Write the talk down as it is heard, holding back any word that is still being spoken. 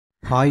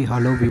Hi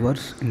hello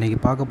viewers, இன்றைக்கி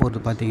பார்க்க போகிறது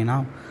பார்த்தீங்கன்னா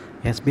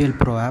எஸ்பிஎல்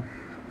ப்ரோ ஆப்.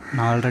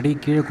 நான் ஆல்ரெடி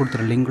கீழே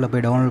கொடுத்துற லிங்கில்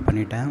போய் டவுன்லோட்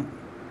பண்ணிட்டேன்.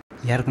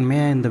 ஏற்கனவே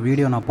இந்த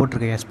வீடியோ நான்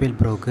போட்டிருக்கேன் எஸ்பிஎல்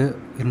ப்ரோவுக்கு.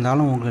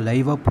 இருந்தாலும் உங்களை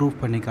லைவாக ப்ரூஃப்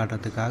பண்ணி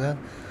காட்டுறதுக்காக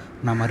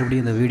நான்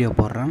மறுபடியும் இந்த வீடியோ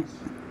போடுறேன்.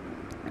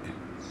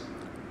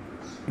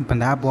 இப்போ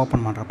இந்த ஆப்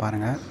ஓப்பன் பண்ணுற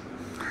பாருங்கள்.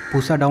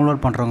 புதுசாக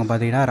டவுன்லோட் பண்ணுறவங்க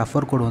பார்த்தீங்கன்னா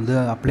ரெஃபர் கோடு வந்து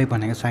அப்ளை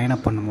பண்ணுங்கள். சைன்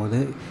அப்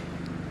பண்ணும்போது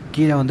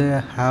கீழே வந்து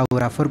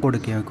ஹேவ் ரெஃபர்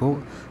கோடு கேட்கும்.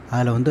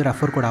 அதில் வந்து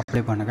ரெஃபர் கோடு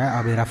அப்ளை பண்ணுங்கள்.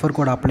 அப்படி ரெஃபர்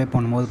கோடு அப்ளை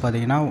பண்ணும்போது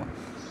பார்த்தீங்கன்னா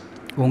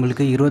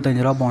உங்களுக்கு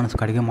 25 ரூபா போனஸ்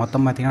கிடைக்கும்.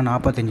 மொத்தம் பார்த்திங்கன்னா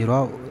 45 ரூபா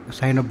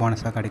சைன் அப்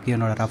போனஸாக கிடைக்கும்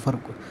என்னோடய ரெஃபர்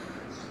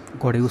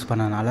கோடு யூஸ்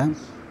பண்ணதுனால.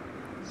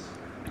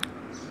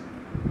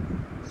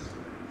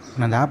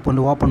 நான் அந்த ஆப்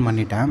வந்து ஓப்பன்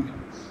பண்ணிட்டேன்.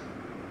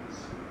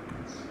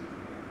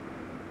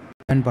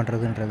 ஏர்ன்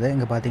பண்ணுறதுன்றது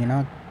இங்கே பார்த்தீங்கன்னா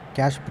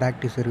கேஷ்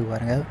ப்ராக்டிஸ் இருக்குது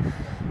பாருங்கள்.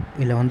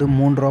 இதில் வந்து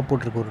 3 ரூபா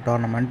போட்டிருக்கு ஒரு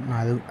டோர்னமெண்ட்.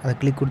 நான் அதை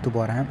கிளிக் கொடுத்து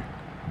போகிறேன்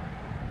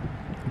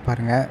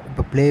பாருங்கள்.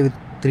 இப்போ ப்ளே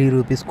வித் 3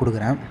 ரூபீஸ்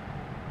கொடுக்குறேன்.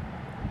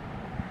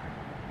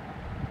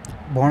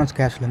 போனஸ்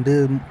கேஷ்லேருந்து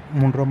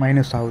 3 ரூபா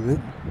மைனஸ் ஆகுது.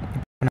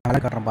 இப்போ நான் வேலை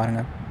காட்டுறேன்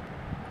பாருங்கள்.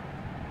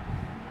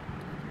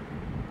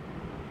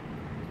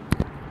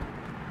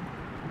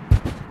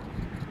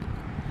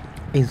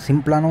 இது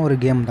சிம்பிளான ஒரு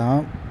கேம்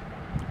தான்,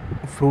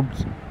 ஃப்ரூட்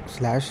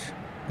ஸ்லாஷ்.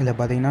 இதில்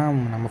பார்த்திங்கன்னா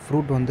நம்ம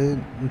ஃப்ரூட் வந்து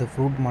இந்த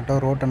ஃப்ரூட்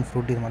மட்டும் ரோட்டன்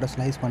ஃப்ரூட் இது மட்டும்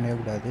ஸ்லைஸ் பண்ணவே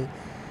கூடாது.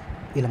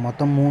 இதில்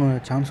மொத்தம் 3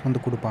 சான்ஸ்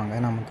வந்து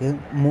கொடுப்பாங்க நமக்கு.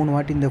 3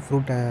 வாட்டி இந்த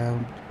ஃப்ரூட்டை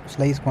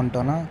ஸ்லைஸ்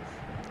பண்ணிட்டோன்னா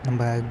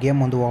நம்ம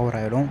கேம் வந்து ஓவர்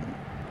ஆகிடும்.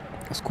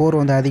 ஸ்கோர்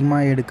வந்து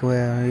அதிகமாக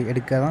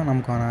எடுக்க தான்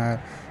நமக்கான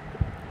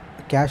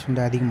கேஷ்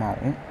வந்து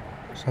அதிகமாகும்.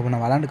 ஸோ இப்போ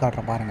நான் விளாண்டு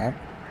காட்டுறேன் பாருங்கள்.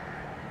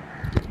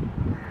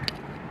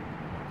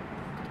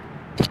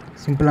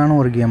 சிம்பிளான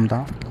ஒரு கேம்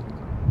தான்.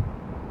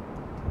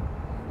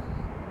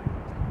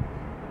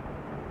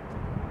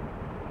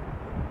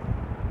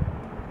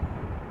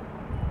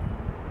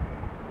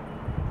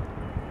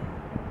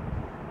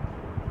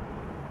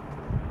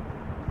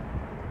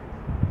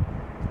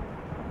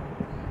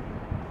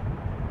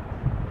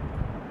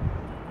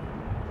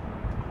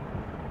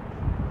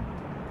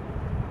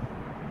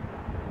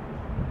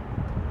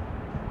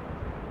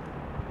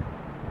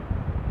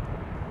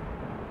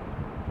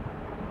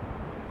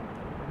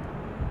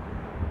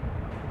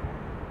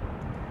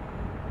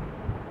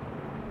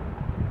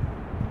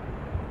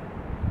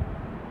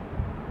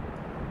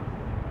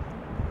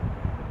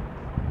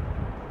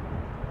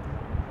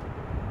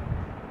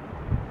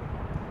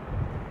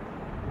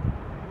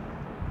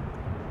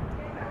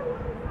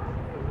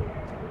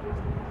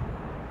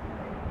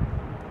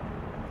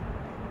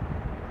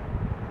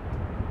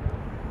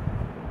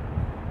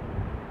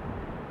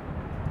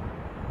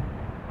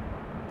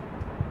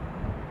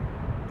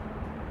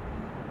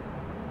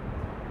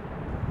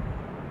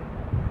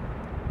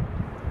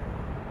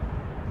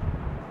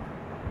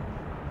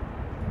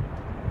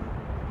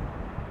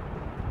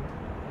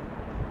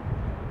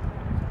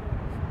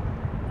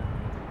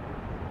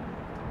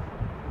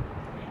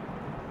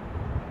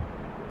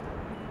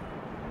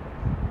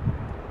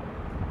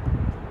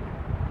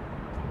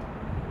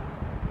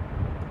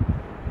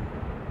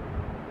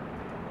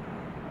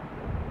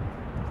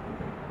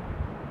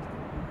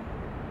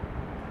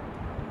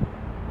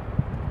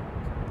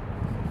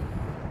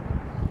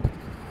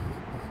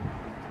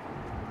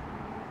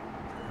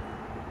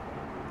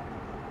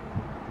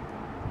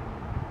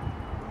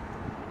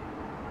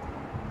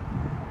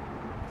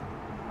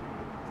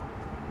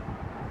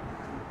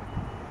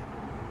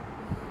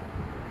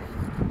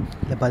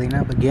 இதில்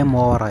பார்த்திங்கன்னா இப்போ கேம்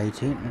ஓவர்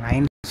ஆகிடுச்சு.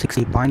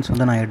 960 பாயிண்ட்ஸ்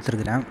வந்து நான்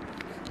எடுத்துருக்கிறேன்.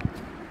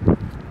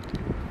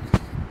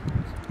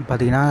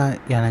 பார்த்திங்கன்னா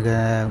எனக்கு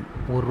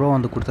 1 ரூபா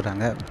வந்து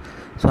கொடுத்துட்றாங்க.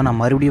 ஸோ நான்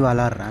மறுபடியும்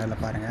விளாட்றேன்.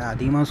 அதில் பாருங்கள்,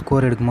 அதிகமாக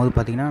ஸ்கோர் எடுக்கும்போது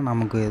பார்த்திங்கன்னா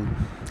நமக்கு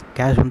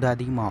கேஷ் வந்து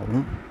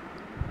அதிகமாகும்.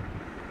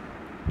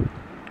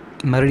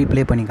 மறுபடியும்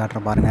ப்ளே பண்ணி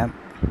காட்டுறேன் பாருங்கள்.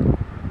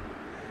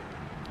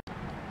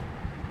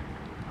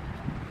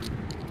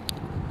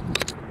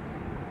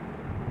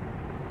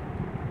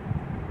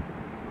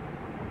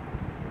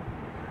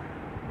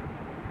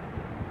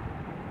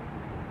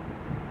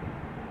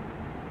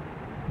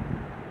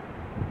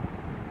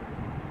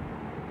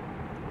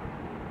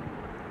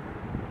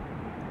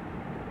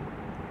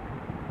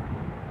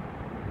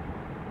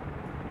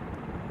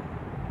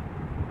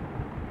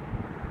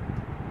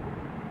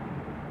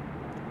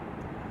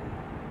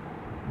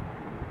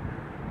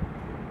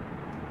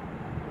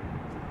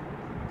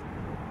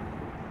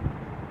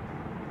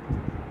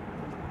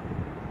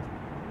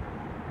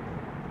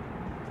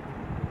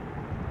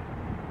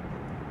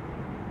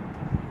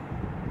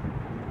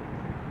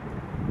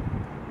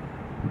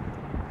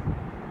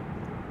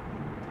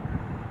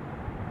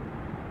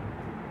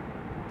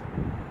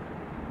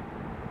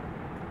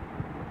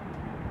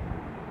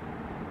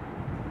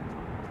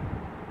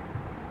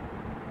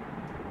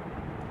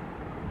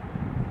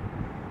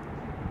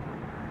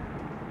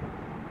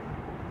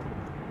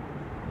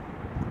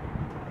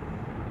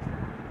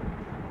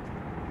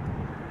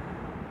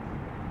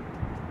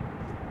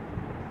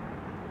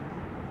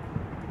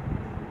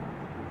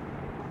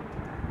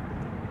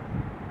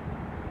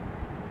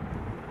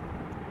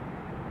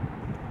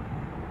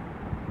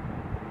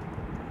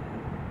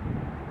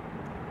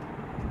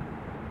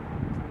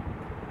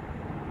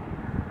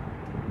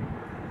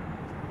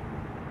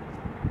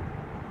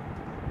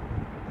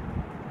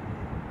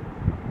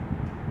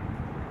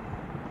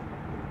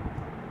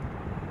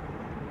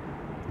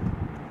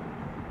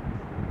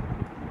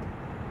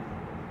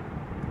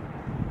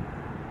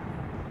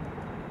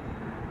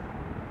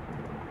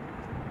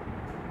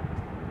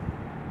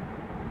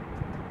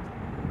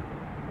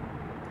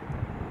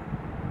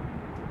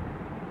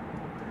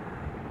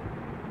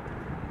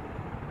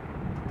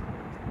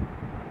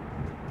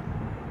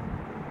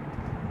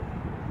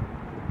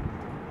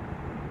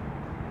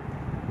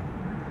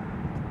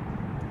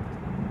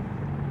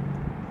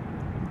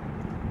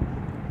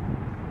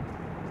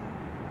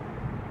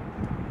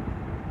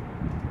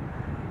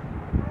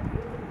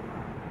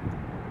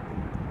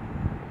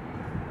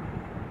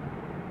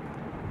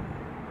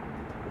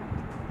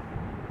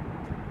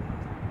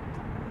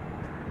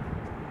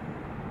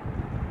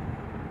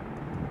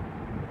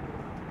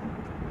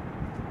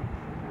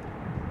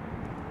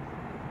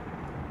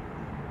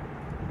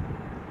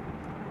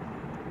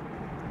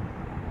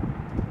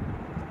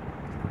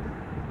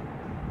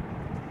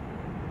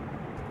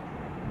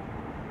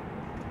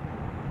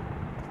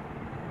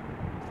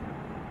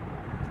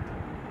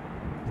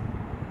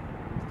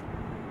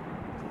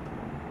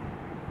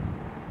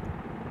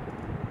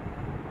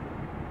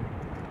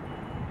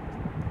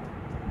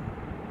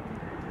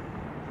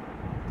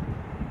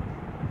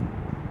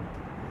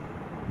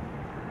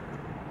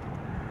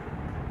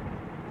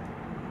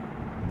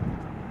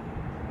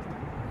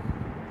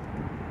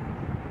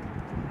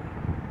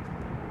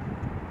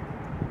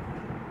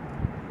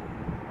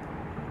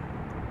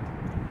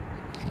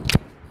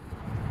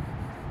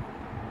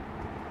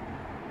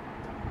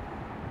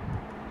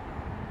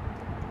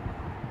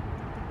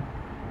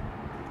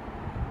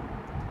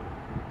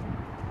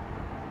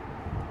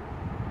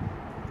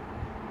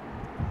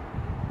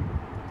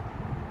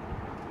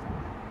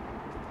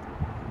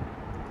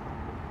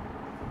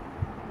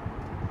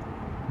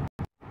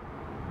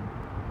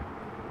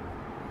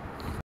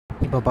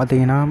 இப்போ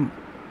பார்த்தீங்கன்னா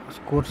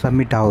ஸ்கோர்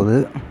சப்மிட் ஆகுது.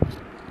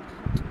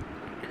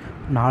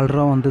 4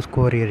 ரூபா வந்து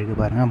ஸ்கோர் இருக்குது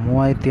பாருங்கள்.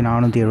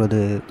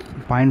 3470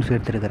 பாயிண்ட்ஸ்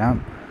எடுத்துருக்கிறேன்.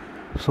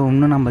 ஸோ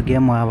இன்னும் நம்ம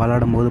கேம்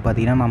விளாடும் போது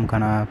பார்த்திங்கன்னா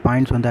நமக்கான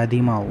பாயிண்ட்ஸ் வந்து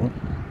அதிகமாகும்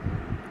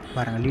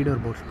பாருங்கள். லீடர்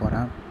போர்ட்ஸ்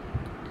போகிறேன்.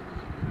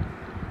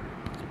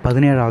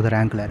 17வது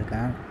ரேங்க்கில்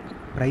இருக்கேன்.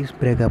 ப்ரைஸ்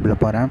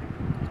பிரேக்கப்பில் போகிறேன்.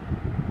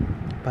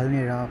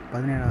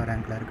 17வது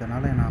ரேங்க்கில்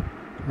இருக்கிறனால நான்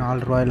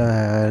 4 ரூபாயில்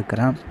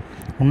இருக்கிறேன்.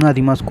 இன்னும்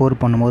அதிகமாக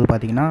ஸ்கோர் பண்ணும்போது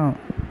பார்த்திங்கன்னா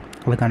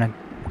அதுக்கான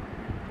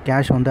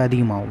கேஷ் வந்து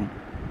அதிகமாகும்.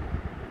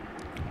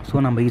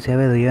 ஸோ நம்ம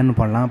ஈஸியாகவே அதை ஏர்ன்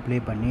பண்ணலாம் ப்ளே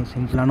பண்ணி.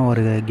 சிம்பிளான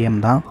ஒரு கேம்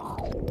தான்.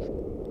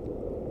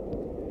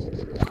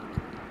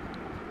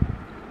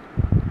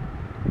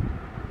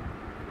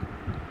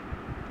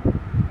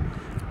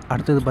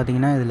 அடுத்தது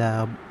பார்த்திங்கன்னா இதில்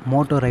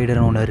மோட்டோ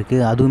ரைடர்னு ஒன்று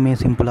இருக்குது. அதுவுமே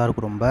சிம்பிளாக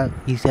இருக்கும். ரொம்ப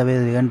ஈஸியாகவே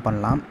இதை ஏர்ன்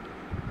பண்ணலாம்.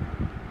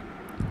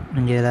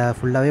 நீங்கள் இதில்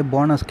ஃபுல்லாகவே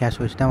போனஸ்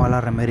கேஷ் வச்சு தான்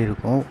விளாட்ற மாரி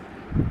இருக்கும்.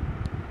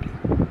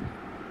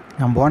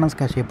 நம்ம போனஸ்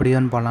கேஷ் எப்படி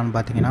ஏர்ன் பண்ணலான்னு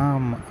பார்த்தீங்கன்னா,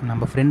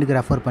 நம்ம ஃப்ரெண்டுக்கு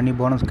ரெஃபர் பண்ணி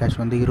போனஸ் கேஷ்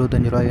வந்து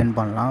 25 ரூபா ஏர்ன்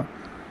பண்ணலாம்.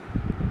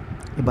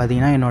 இப்போ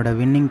பார்த்தீங்கன்னா என்னோடய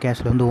வின்னிங்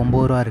கேஷில் வந்து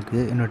 9 ரூபா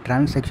இருக்குது. என்னோடய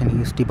ட்ரான்சாக்ஷன்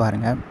ஹிஸ்ட்ரி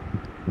பாருங்கள்.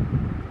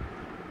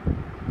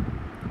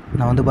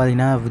 நான் வந்து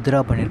பார்த்தீங்கன்னா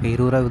வித்ட்ரா பண்ணியிருக்கேன்.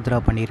 20 ரூபா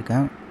வித்ட்ரா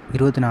பண்ணியிருக்கேன்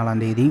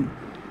 24ஆம் தேதி.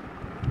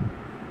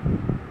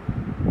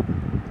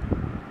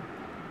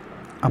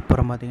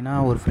 அப்புறம் பார்த்திங்கன்னா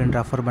ஒரு ஃப்ரெண்ட்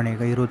ரெஃபர்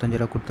பண்ணியிருக்கேன்.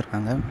 25 ரூபா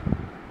கொடுத்துருக்காங்க.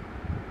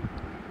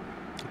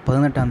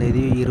 18ஆம்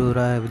தேதி 20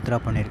 ரூபா வித்ட்ரா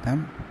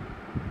பண்ணியிருக்கேன்.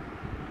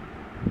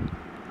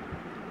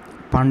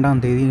 12ஆம்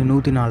தேதி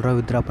 104 ரூபா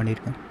வித்ட்ரா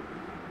பண்ணியிருக்கேன்.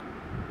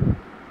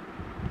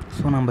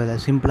 ஸோ நம்ம இதை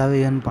சிம்பிளாகவே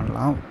ஏர்ன்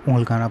பண்ணலாம்.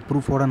 உங்களுக்கான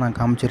ப்ரூஃபோடு நான்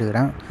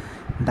காமிச்சிருக்கிறேன்.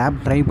 இந்த ஆப்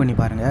ட்ரை பண்ணி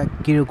பாருங்கள்.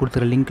 கீழே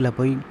கொடுத்துற லிங்க்கில்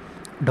போய்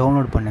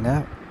டவுன்லோட்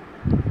பண்ணுங்கள்.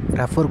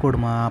 ரெஃபர் கோடு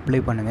அப்ளை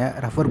பண்ணுங்கள்.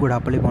 ரெஃபர் கோடு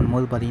அப்ளை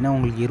பண்ணும்போது பார்த்திங்கன்னா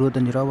உங்களுக்கு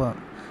 25 ரூபா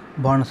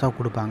போனஸாக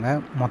கொடுப்பாங்க.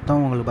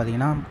 மொத்தம் உங்களுக்கு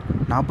பார்த்திங்கன்னா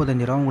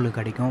 45 ரூபா உங்களுக்கு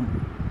கிடைக்கும்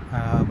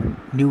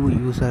நியூ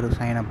யூசர்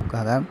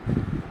சைனப்புக்காக.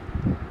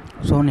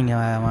 ஸோ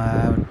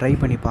நீங்கள் ட்ரை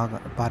பண்ணி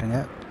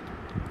பாருங்கள்.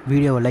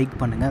 வீடியோவை லைக்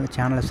பண்ணுங்கள்.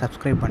 சேனலை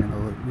சப்ஸ்கிரைப்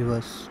பண்ணுங்கள்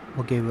வியூவர்ஸ்.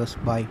 ஓகே வியூவர்ஸ்,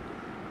 பாய்.